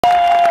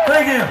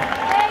you.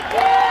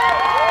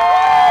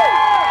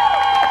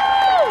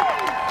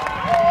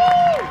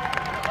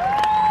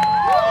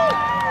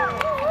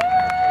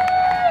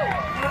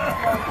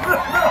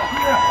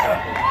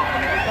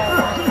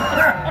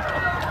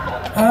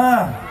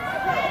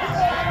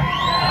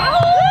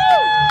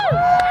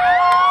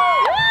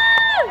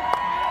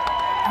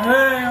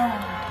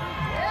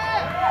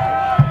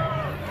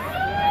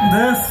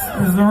 This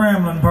is the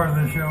rambling part of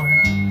the show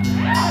here.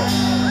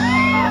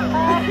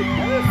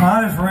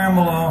 I just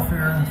ramble off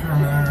here for a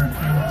minute or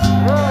two.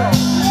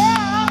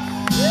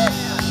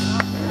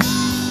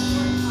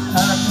 I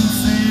can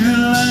see you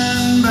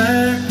lying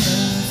back in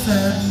your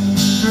satin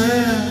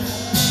dress,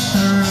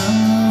 the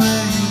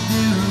way you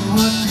do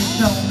what you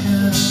don't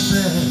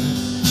confess.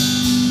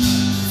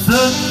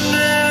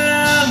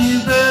 Sundown, you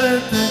better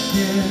take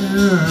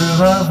care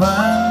if I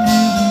find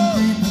you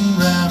creeping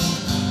round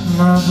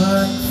my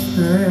back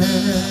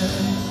stairs.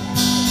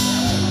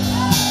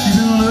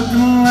 You're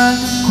looking like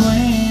a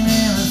queen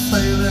in a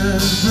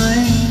sailor's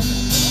dream.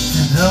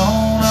 You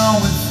don't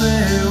always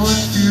say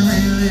what you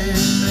really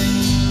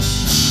mean.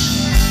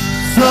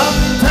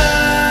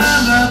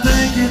 Sometimes I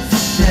think it's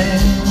a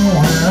shame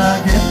when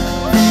I get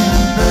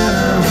feeling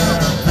better when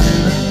I'm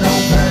feeling no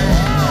pain.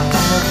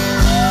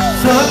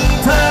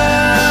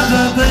 Sometimes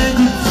I think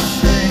it's a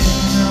shame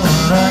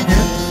when I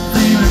get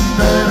feeling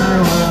better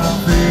when I'm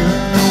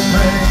feeling no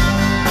pain.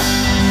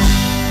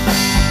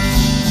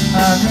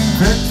 I can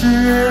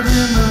picture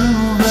every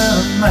move that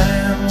a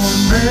man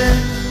would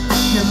make.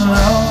 Getting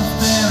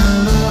lost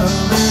in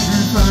love is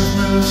your first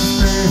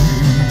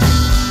mistake.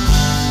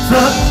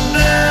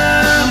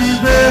 Sundown, you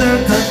better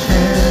take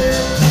care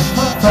if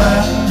I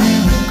find you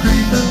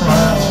creeping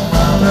round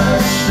my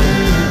back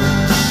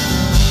stairs.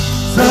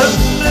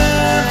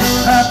 Sundown,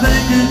 I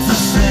think it's a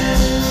sin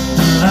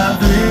when I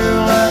feel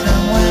like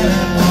I'm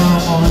winning when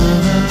I'm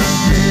losing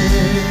again.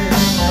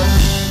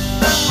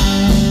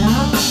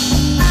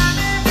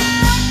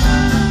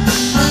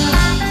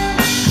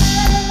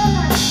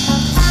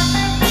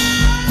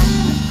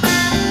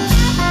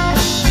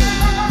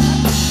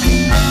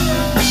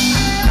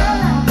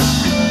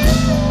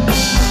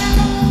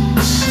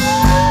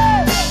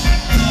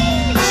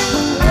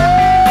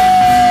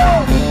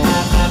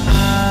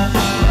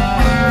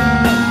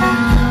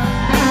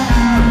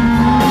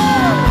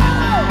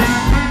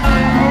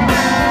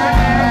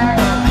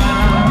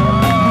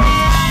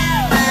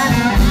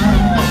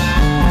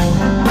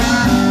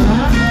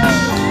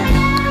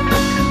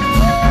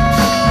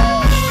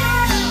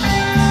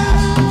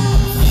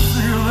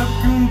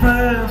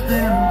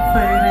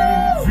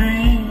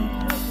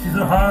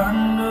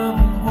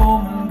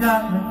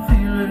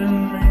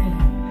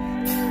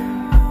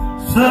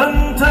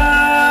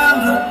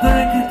 Sometimes I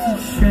think it's a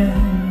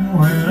shame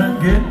when I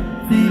get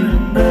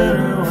feeling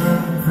better when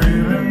I'm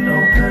feeling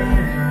okay.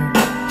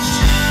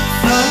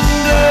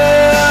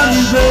 Sundown,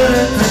 you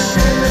better take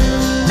care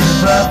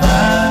if I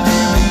find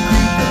you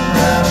creeping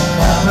round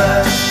my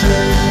back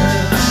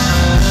stairs.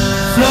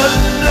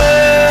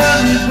 Sundown,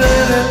 you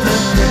better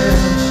take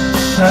care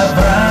if I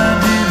find